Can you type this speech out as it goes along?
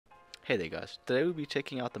Hey there guys, today we'll be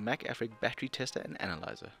checking out the Mac Afric battery tester and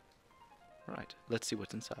analyzer. Right, let's see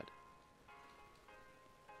what's inside.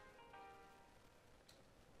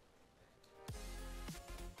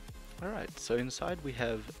 Alright, so inside we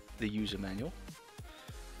have the user manual,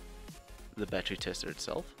 the battery tester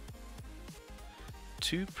itself,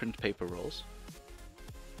 2 print paper rolls,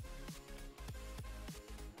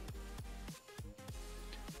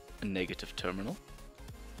 a negative terminal,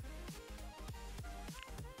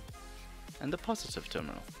 and the positive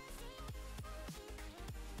terminal,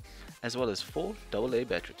 as well as 4 AA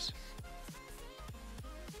batteries.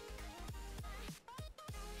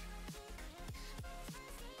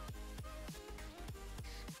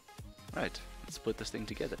 Right, let's put this thing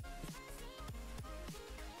together.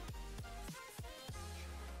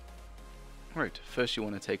 Right, first you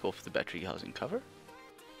want to take off the battery housing cover.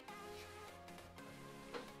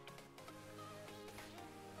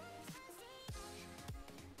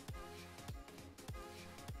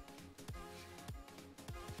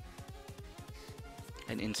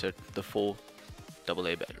 And insert the 4 AA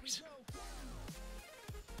batteries.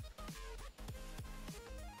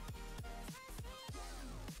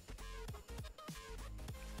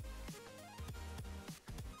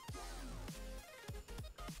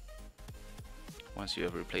 Once you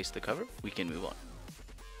have replaced the cover, we can move on.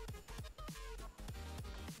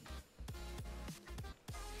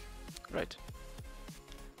 Right,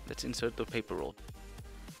 let's insert the paper roll.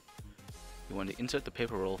 You want to insert the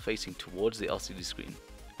paper roll facing towards the LCD screen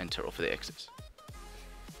and tear off the excess.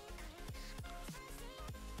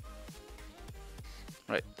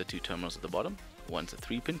 Right, the 2 terminals at the bottom, one's a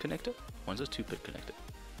 3-pin connector, one's a 2-pin connector.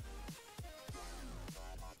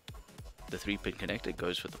 The 3-pin connector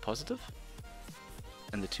goes with the positive,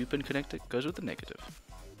 and the 2-pin connector goes with the negative.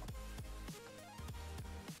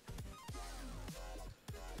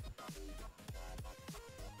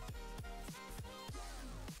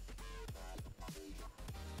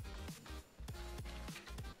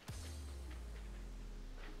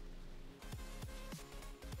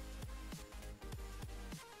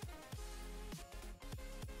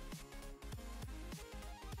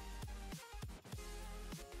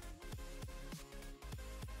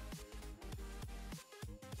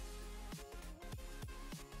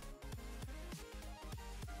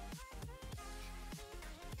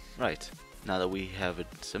 Right, now that we have it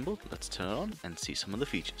assembled, let's turn it on and see some of the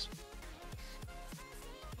features.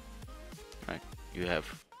 Right, you have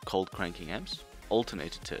cold cranking amps,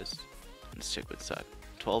 alternator test. Let's check what's inside.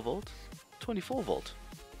 12 volt, 24 volt.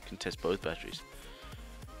 You can test both batteries.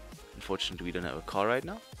 Unfortunately, we don't have a car right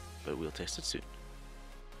now, but we'll test it soon.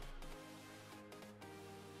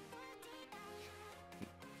 You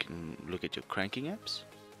can look at your cranking amps,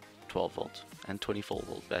 12 volt and 24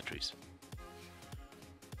 volt batteries.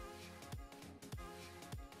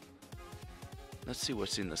 Let's see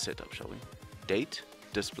what's in the setup, shall we? Date,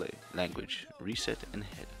 display, language, reset, and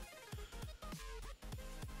header.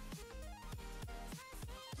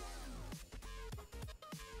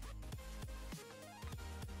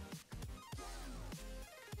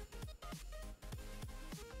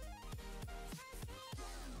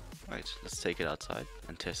 Right, let's take it outside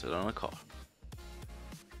and test it on a car.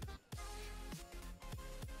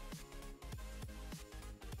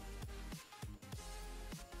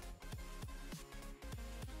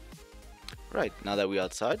 Right, now that we're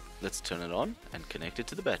outside, let's turn it on and connect it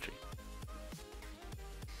to the battery.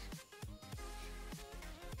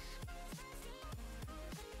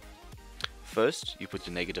 First, you put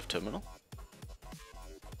your negative terminal,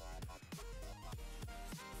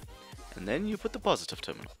 and then you put the positive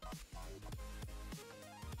terminal.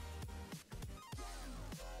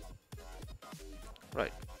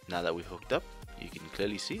 Right, now that we've hooked up, you can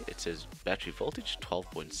clearly see it says battery voltage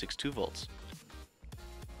 12.62 volts.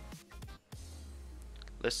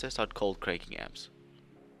 Let's test out cold cranking amps.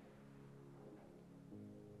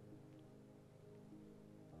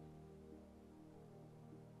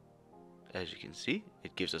 As you can see,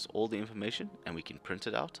 it gives us all the information and we can print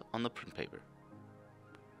it out on the print paper.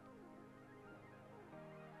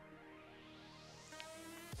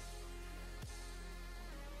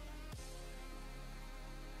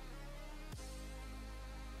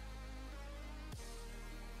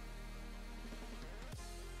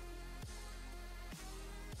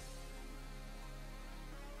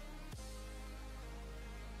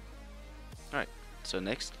 Alright, so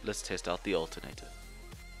next let's test out the alternator.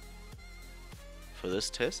 For this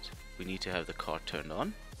test, we need to have the car turned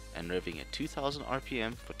on and revving at 2000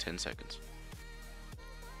 RPM for 10 seconds.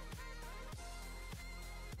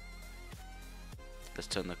 Let's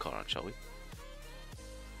turn the car on, shall we?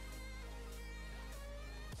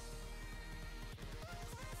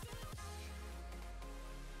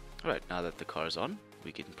 Alright, now that the car is on,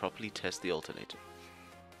 we can properly test the alternator.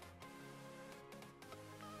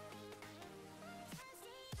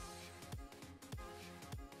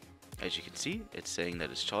 As you can see, it's saying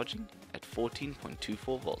that it's charging at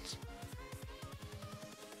 14.24 volts.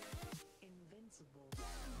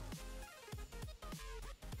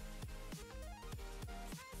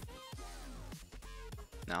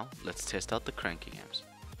 Now, let's test out the cranking amps.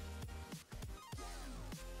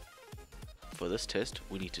 For this test,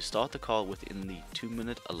 we need to start the car within the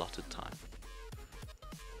 2-minute allotted time.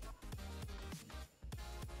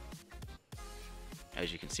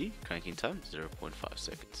 As you can see, cranking time 0.5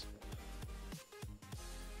 seconds.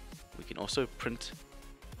 We can also print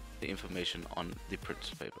the information on the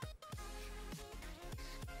print paper.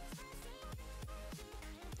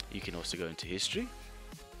 You can also go into history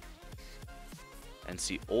and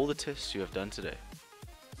see all the tests you have done today.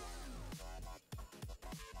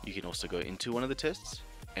 You can also go into one of the tests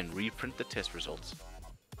and reprint the test results.